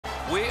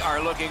We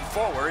are looking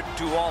forward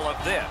to all of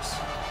this.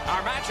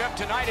 Our matchup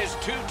tonight is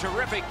two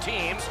terrific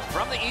teams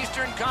from the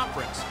Eastern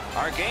Conference.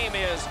 Our game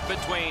is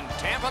between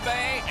Tampa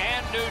Bay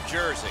and New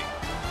Jersey.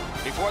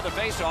 Before the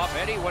face-off,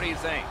 Eddie, what do you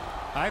think?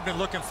 I've been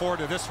looking forward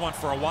to this one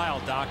for a while,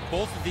 Doc.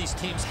 Both of these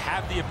teams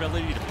have the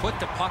ability to put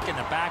the puck in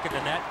the back of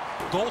the net.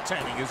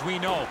 Goaltending, as we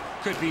know,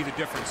 could be the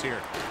difference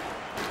here.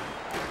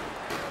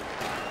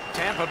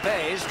 Tampa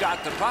Bay's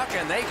got the puck,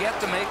 and they get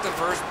to make the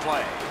first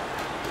play.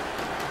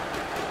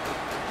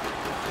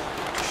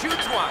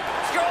 Shoots one.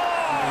 Score!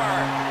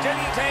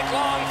 Didn't take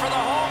long for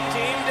the home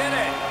team, did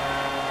it?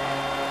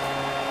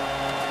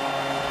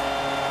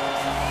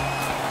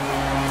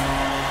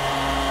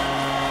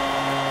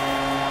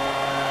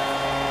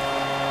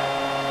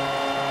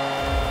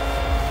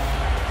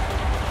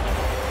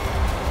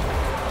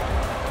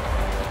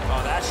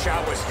 Oh, that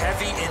shot was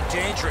heavy and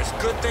dangerous.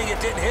 Good thing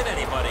it didn't hit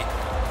anybody.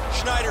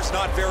 Schneider's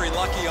not very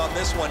lucky on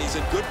this one. He's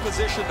in good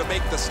position to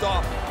make the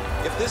stop.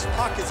 If this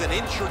puck is an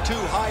inch or two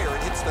higher,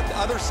 it hits the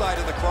other side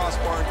of the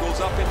crossbar and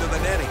goes up into the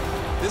netting.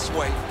 This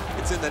way,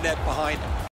 it's in the net behind him.